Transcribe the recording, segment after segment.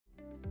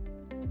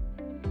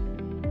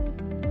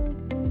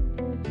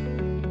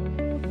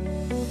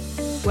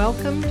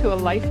Welcome to a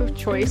Life of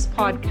Choice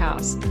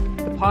podcast,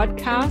 the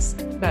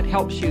podcast that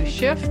helps you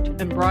shift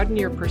and broaden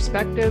your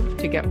perspective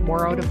to get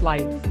more out of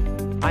life.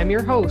 I'm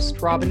your host,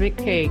 Robin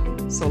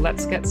McCaig, so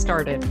let's get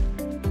started.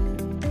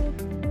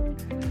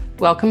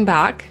 Welcome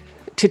back.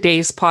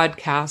 Today's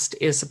podcast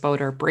is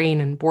about our brain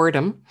and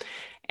boredom.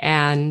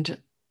 And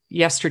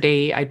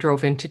yesterday I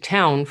drove into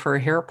town for a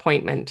hair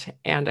appointment,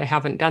 and I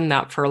haven't done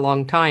that for a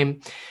long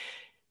time.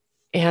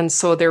 And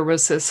so there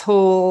was this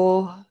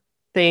whole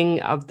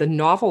thing of the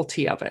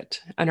novelty of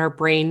it. And our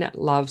brain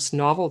loves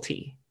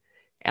novelty.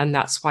 And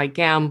that's why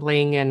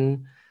gambling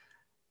and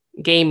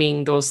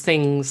gaming, those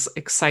things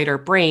excite our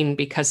brain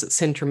because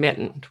it's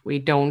intermittent. We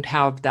don't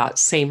have that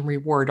same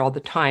reward all the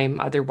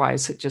time.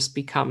 Otherwise, it just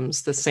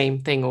becomes the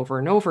same thing over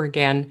and over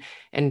again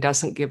and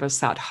doesn't give us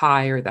that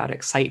high or that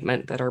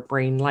excitement that our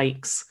brain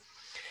likes.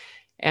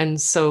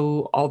 And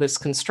so all this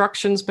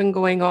construction's been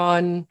going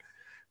on.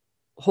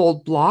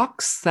 Whole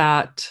blocks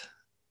that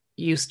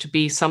used to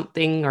be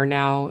something are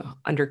now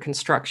under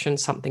construction,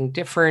 something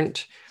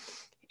different.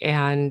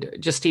 And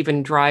just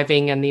even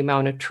driving and the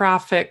amount of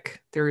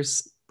traffic,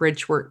 there's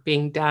bridge work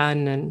being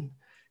done, and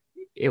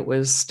it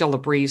was still a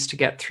breeze to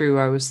get through.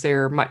 I was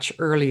there much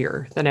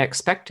earlier than I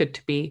expected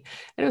to be.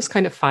 And it was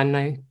kind of fun.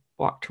 I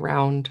walked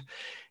around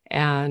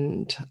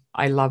and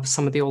I love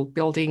some of the old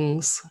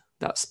buildings.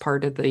 That's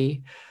part of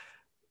the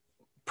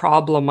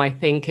problem, I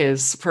think,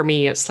 is for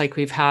me, it's like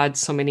we've had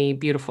so many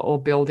beautiful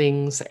old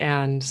buildings,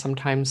 and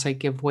sometimes I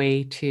give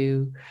way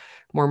to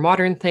more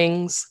modern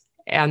things.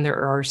 And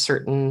there are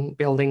certain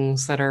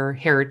buildings that are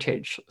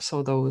heritage.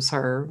 So those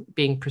are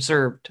being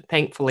preserved,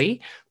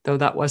 thankfully, though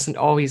that wasn't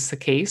always the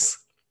case,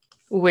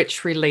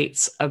 which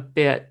relates a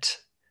bit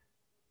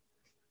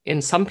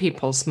in some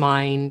people's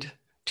mind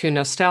to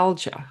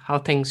nostalgia, how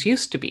things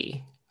used to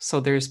be. So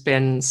there's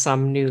been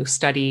some new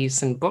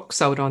studies and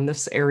books out on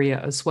this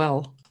area as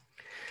well.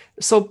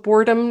 So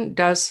boredom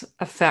does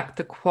affect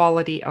the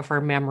quality of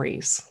our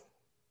memories.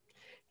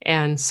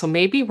 And so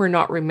maybe we're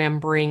not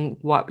remembering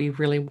what we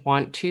really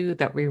want to,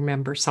 that we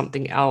remember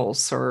something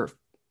else, or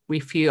we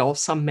feel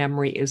some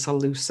memory is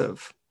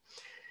elusive.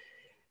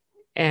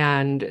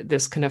 And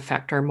this can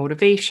affect our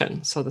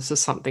motivation. So this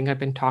is something I've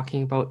been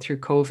talking about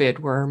through COVID,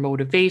 where our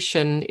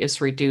motivation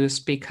is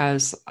reduced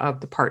because of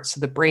the parts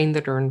of the brain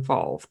that are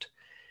involved.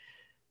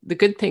 The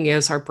good thing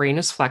is our brain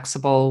is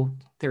flexible.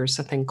 There's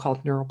a thing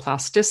called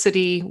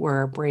neuroplasticity where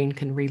our brain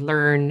can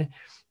relearn.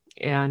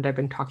 And I've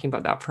been talking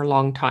about that for a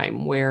long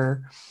time,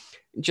 where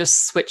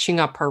just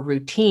switching up our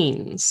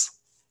routines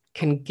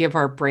can give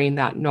our brain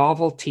that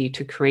novelty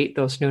to create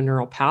those new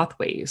neural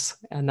pathways.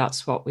 And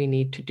that's what we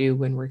need to do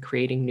when we're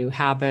creating new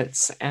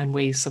habits and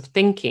ways of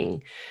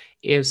thinking,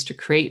 is to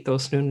create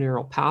those new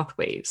neural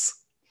pathways.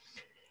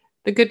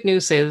 The good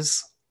news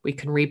is we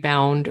can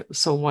rebound.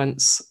 So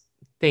once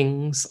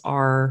things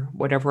are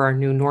whatever our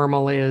new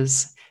normal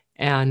is,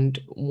 and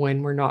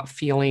when we're not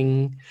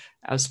feeling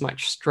as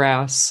much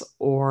stress,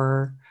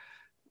 or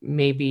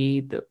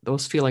maybe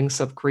those feelings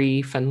of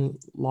grief and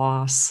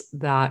loss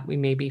that we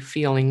may be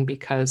feeling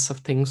because of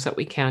things that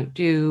we can't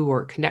do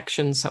or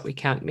connections that we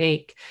can't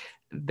make,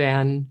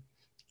 then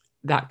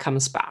that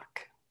comes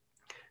back.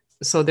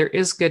 So there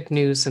is good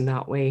news in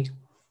that way.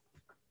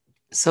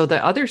 So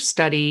the other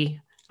study,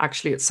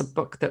 actually it's a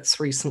book that's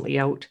recently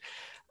out,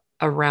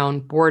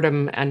 around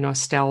boredom and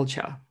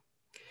nostalgia,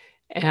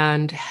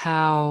 and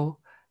how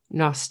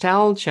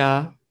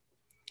nostalgia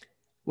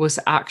was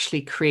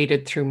actually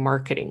created through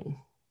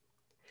marketing.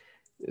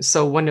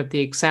 So one of the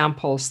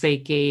examples they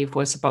gave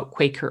was about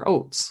Quaker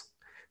oats.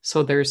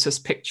 So there's this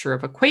picture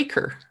of a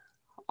Quaker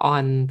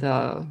on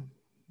the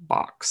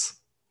box,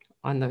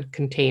 on the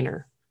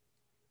container.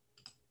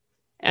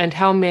 And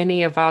how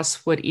many of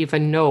us would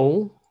even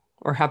know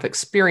or have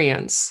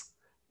experience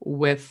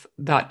with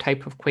that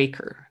type of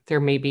Quaker? There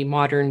may be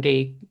modern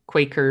day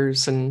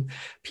Quakers and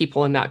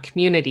people in that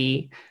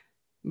community,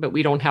 but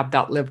we don't have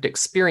that lived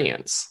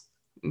experience.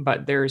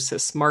 But there's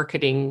this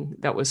marketing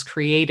that was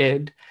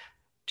created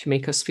to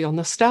make us feel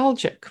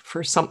nostalgic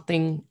for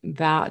something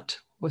that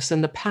was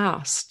in the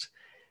past.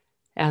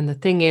 And the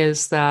thing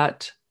is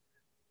that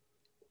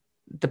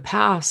the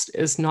past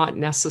is not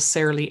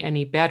necessarily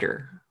any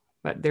better,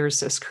 but there's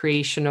this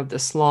creation of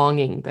this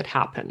longing that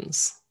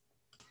happens.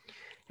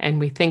 And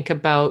we think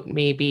about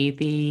maybe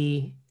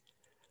the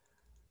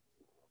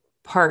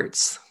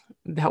parts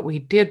that we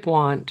did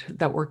want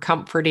that were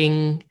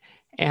comforting,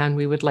 and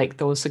we would like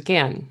those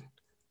again.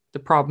 The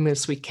problem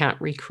is we can't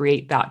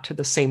recreate that to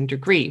the same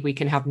degree. We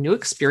can have new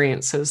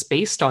experiences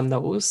based on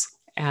those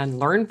and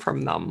learn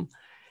from them.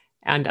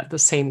 And at the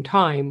same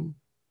time,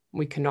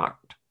 we cannot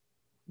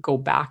go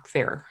back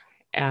there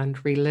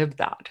and relive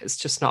that. It's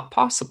just not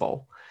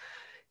possible.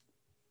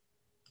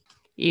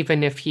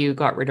 Even if you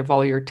got rid of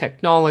all your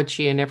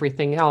technology and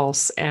everything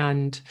else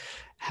and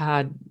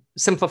had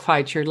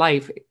simplified your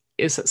life,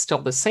 is it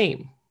still the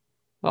same?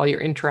 Well,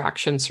 your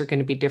interactions are going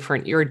to be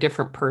different. You're a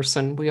different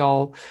person. We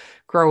all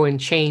grow and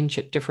change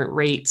at different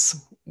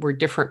rates. We're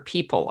different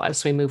people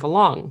as we move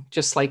along.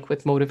 Just like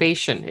with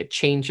motivation, it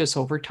changes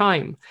over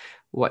time.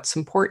 What's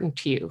important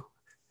to you?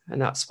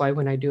 And that's why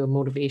when I do a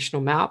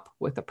motivational map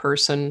with a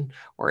person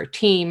or a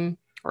team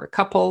or a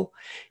couple,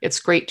 it's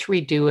great to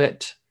redo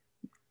it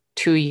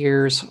 2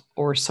 years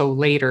or so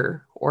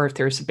later, or if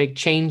there's a big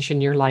change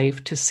in your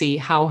life, to see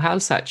how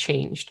has that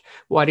changed?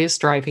 What is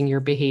driving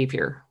your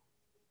behavior?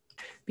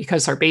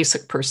 Because our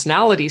basic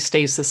personality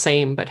stays the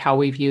same, but how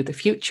we view the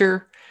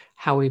future,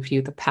 how we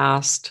view the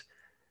past,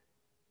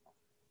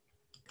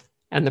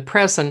 and the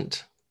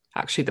present,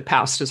 actually the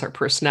past is our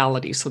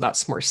personality, so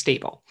that's more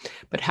stable,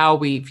 but how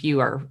we view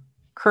our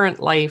current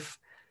life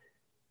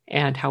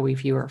and how we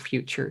view our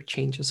future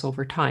changes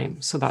over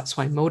time. So that's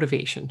why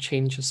motivation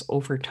changes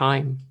over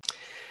time.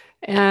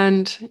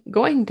 And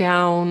going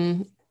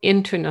down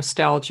into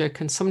nostalgia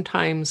can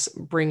sometimes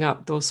bring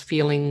up those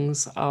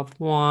feelings of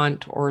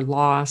want or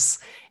loss,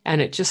 and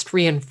it just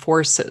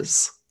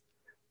reinforces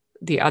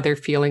the other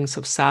feelings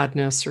of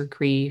sadness or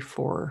grief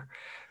or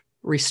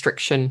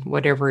restriction,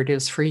 whatever it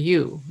is for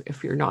you,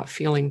 if you're not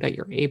feeling that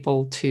you're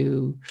able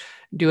to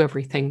do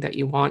everything that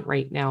you want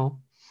right now.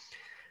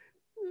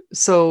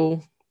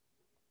 So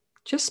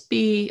just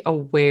be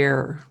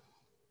aware.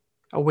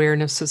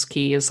 Awareness is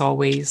key as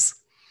always.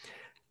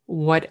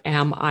 What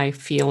am I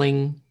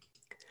feeling?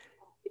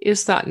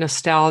 Is that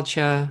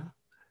nostalgia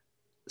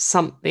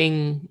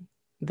something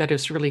that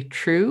is really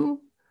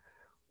true?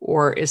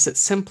 Or is it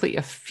simply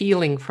a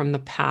feeling from the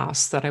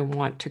past that I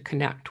want to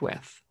connect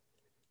with?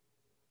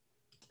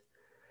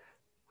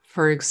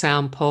 For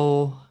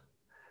example,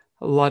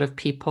 a lot of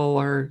people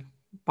are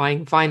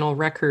buying vinyl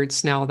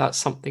records now. That's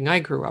something I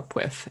grew up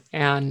with.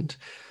 And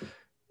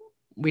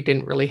we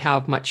didn't really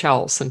have much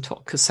else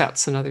until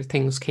cassettes and other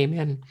things came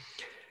in.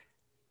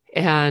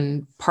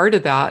 And part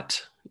of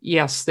that,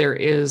 yes, there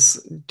is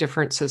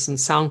differences in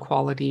sound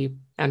quality.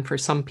 And for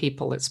some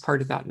people, it's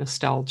part of that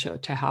nostalgia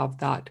to have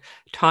that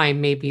time.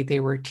 Maybe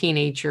they were a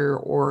teenager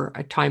or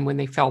a time when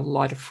they felt a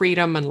lot of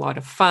freedom and a lot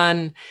of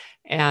fun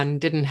and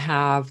didn't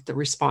have the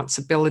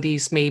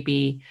responsibilities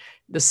maybe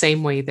the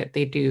same way that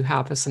they do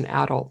have as an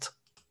adult.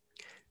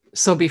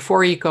 So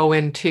before you go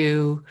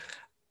into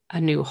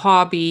a new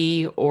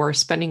hobby or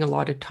spending a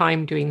lot of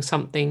time doing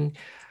something,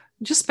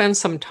 just spend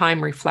some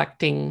time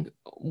reflecting,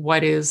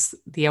 what is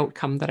the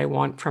outcome that I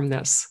want from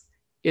this?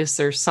 Is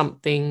there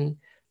something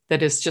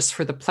that is just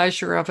for the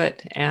pleasure of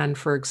it? And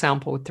for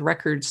example, with the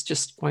records,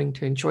 just going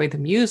to enjoy the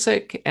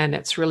music and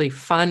it's really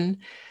fun.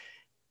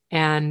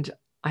 And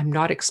I'm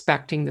not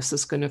expecting this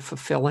is going to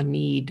fulfill a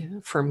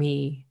need for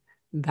me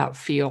that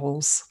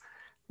feels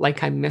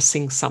like I'm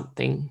missing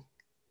something.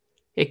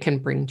 It can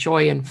bring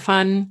joy and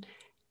fun.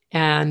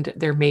 And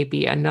there may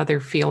be another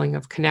feeling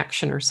of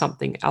connection or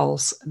something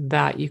else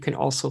that you can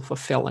also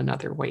fulfill in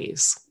other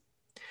ways.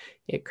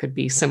 It could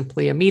be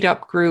simply a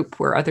meetup group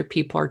where other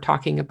people are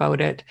talking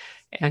about it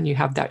and you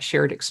have that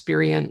shared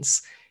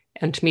experience.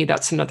 And to me,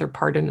 that's another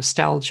part of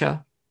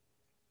nostalgia,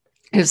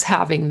 is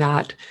having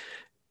that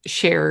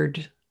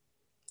shared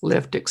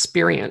lived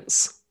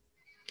experience.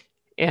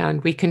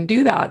 And we can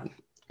do that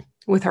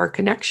with our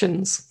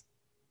connections.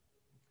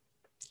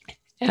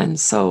 And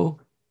so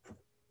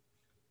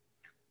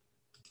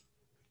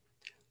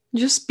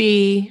just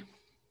be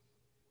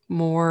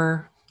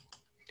more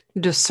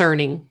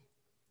discerning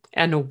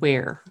and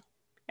aware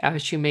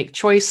as you make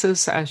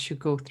choices, as you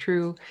go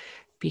through,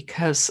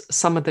 because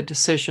some of the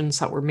decisions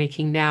that we're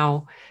making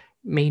now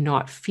may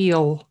not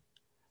feel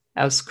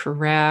as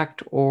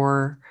correct,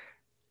 or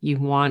you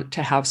want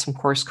to have some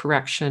course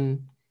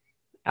correction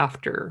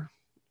after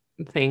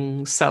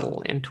things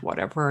settle into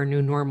whatever our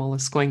new normal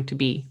is going to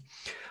be.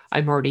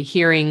 I'm already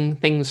hearing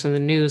things in the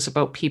news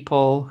about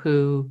people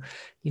who,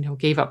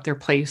 gave up their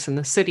place in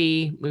the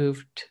city,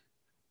 moved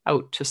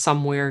out to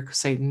somewhere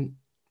because they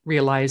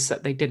realized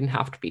that they didn't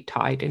have to be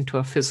tied into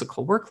a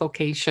physical work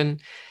location.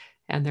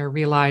 And they're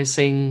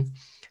realizing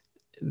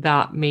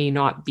that may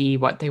not be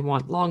what they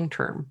want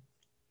long-term.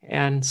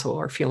 And so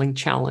are feeling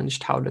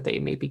challenged. How do they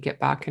maybe get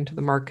back into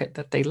the market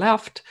that they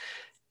left?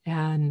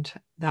 And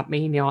that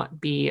may not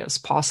be as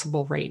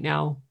possible right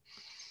now.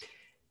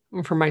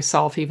 For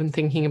myself, even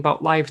thinking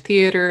about live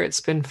theater,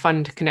 it's been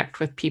fun to connect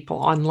with people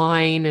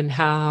online and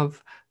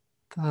have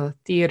the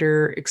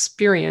theater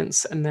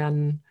experience and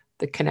then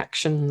the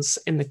connections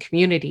in the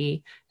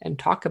community and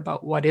talk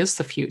about what is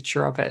the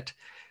future of it.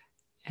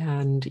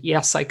 And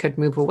yes, I could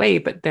move away,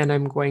 but then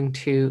I'm going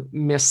to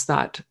miss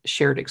that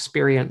shared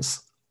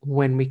experience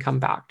when we come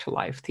back to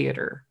live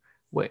theater,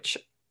 which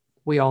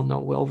we all know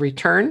will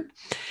return.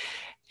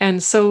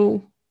 And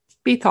so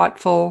be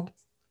thoughtful,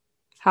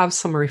 have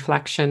some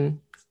reflection,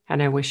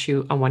 and I wish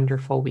you a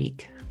wonderful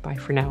week. Bye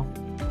for now.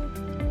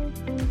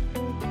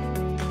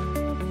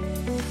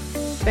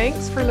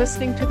 Thanks for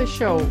listening to the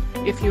show.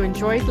 If you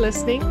enjoyed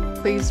listening,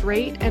 please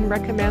rate and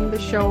recommend the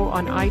show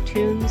on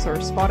iTunes or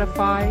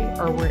Spotify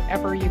or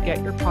wherever you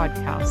get your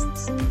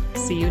podcasts.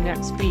 See you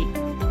next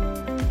week.